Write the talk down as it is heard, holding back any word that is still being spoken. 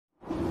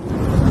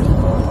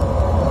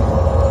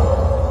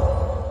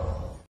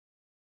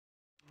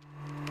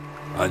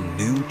A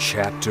new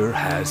chapter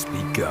has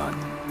begun.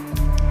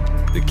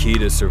 The key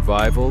to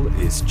survival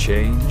is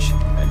change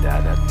and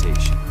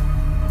adaptation.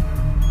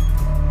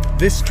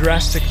 This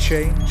drastic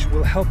change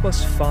will help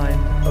us find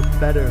a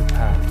better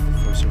path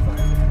for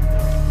survival.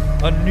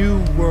 A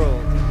new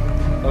world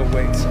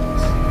awaits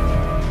us.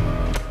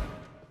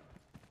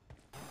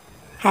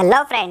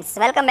 Hello friends,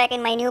 welcome back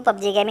in my new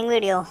PUBG gaming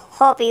video.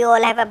 Hope you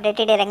all have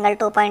updated Erangel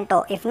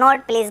 2.0. If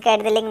not, please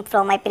get the link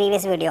from my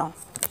previous video.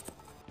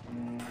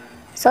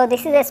 So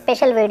this is a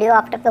special video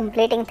after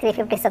completing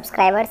 350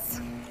 subscribers.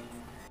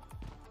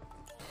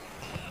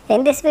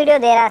 In this video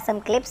there are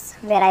some clips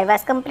where I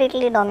was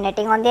completely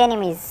dominating on the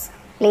enemies.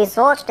 Please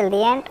watch till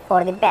the end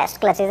for the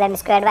best clutches and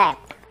squad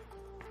wipe.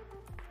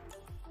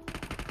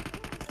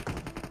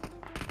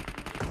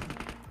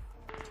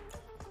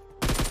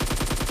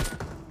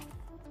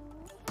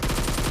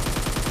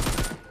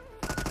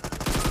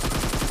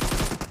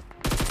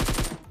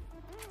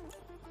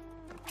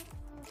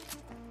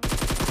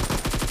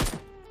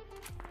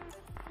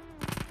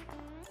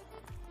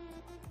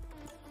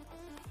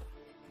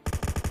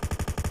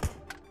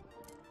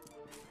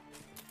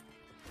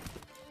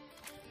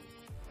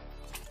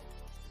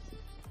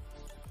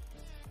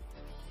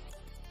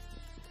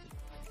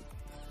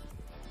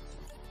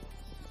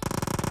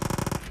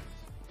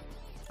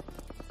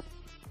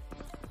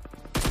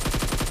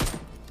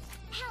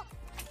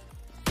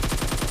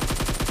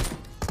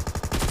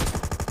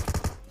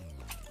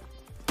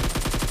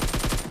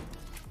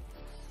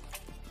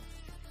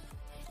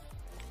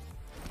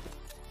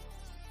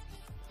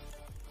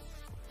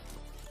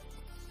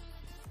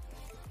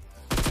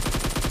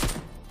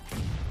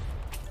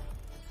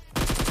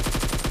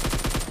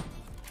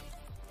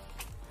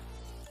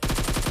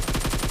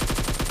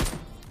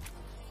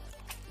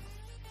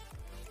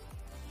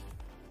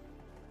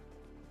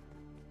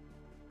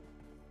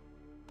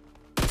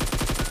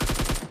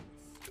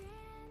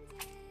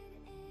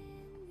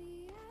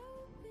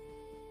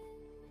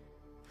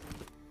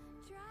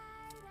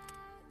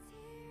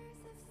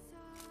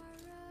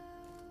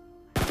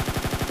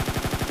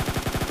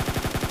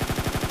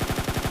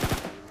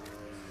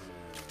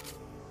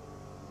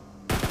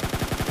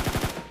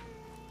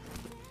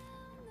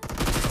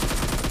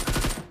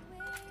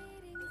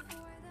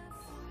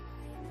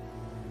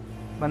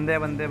 बंदे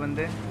बंदे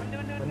बंदे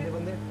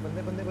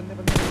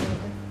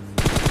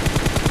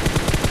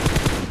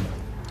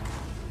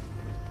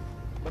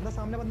बंदा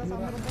सामने बंदा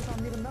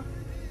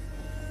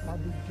हाँ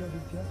दिख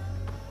गया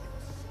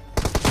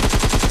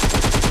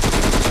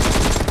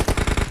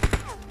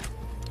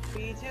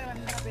पीछे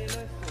बंदा पेलो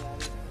इसको यार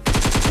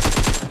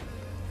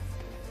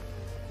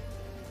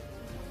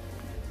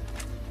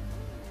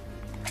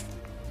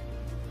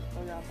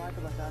तो यहाँ पार्ट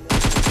बचा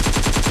ले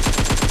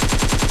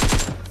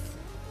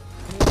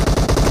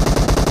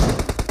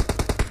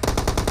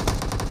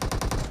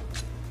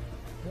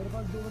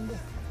दो बंदे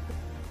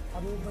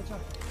अब एक बचा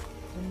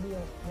जल्दी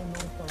है मैं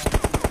नोट कर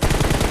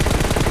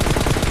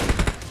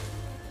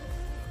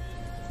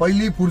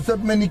पहली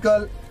फुर्सत में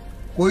निकल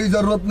कोई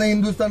जरूरत नहीं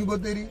हिंदुस्तान को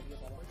तेरी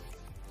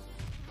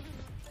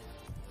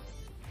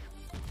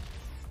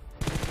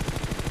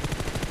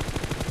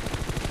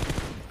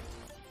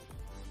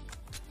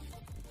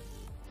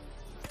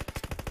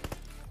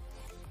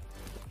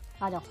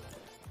आ जाओ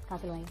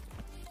काफी लो है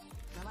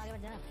आगे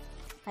बढ़ जा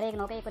अरे एक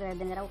नौके एक रेड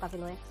दे रहा वो काफी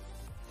लो है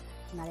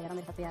ना ले रहा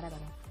मेरे साथ प्यारा कर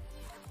ना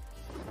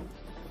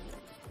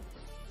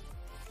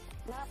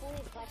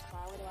पूरी स्क्वाड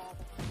पावर वाला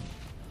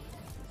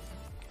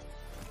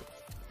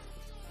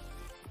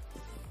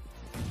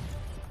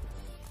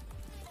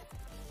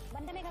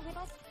बंदे में अपने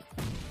पास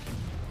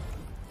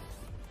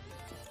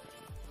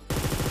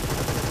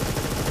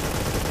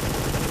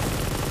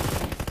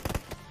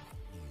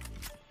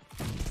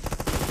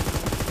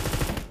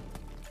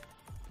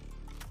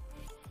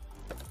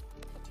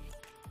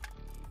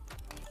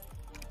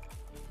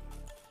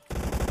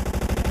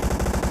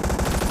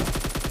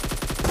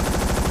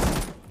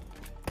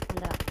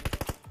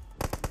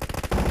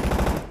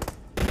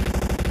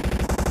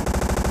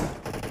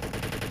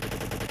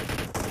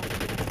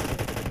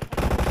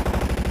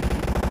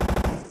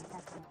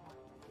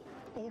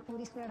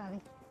पूरी स्क्वाड आ गई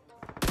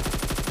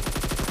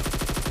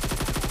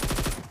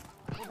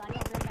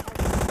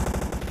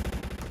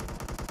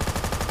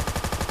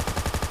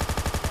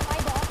भाई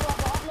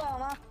बहुत लो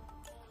मामा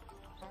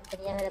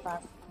चलिए मेरे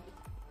पास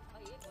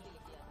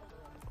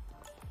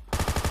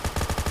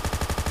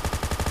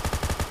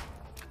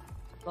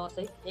बहुत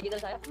सही एक इधर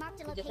से आया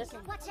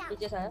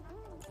पीछे से आया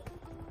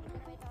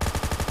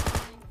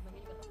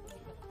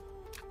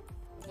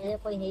ये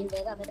कोई हील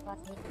देगा मेरे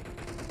पास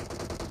नहीं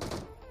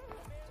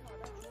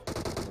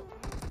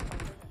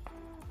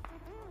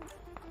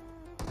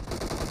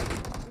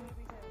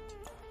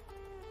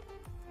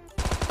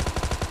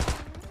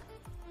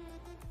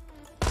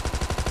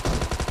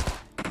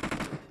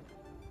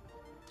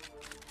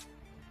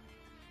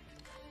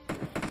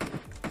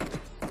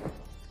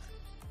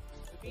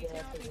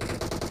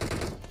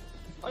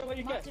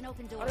Marked an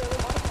open door.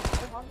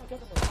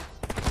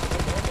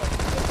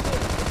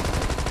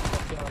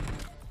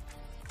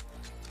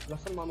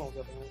 लसन मामा हो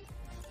गया था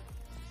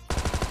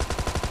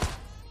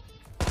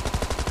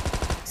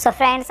So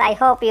friends, I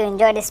hope you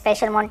enjoyed this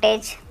special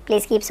montage.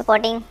 Please keep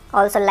supporting.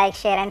 Also like,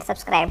 share and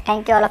subscribe.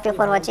 Thank you all of you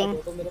for watching.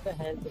 तो मेरे पे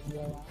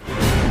है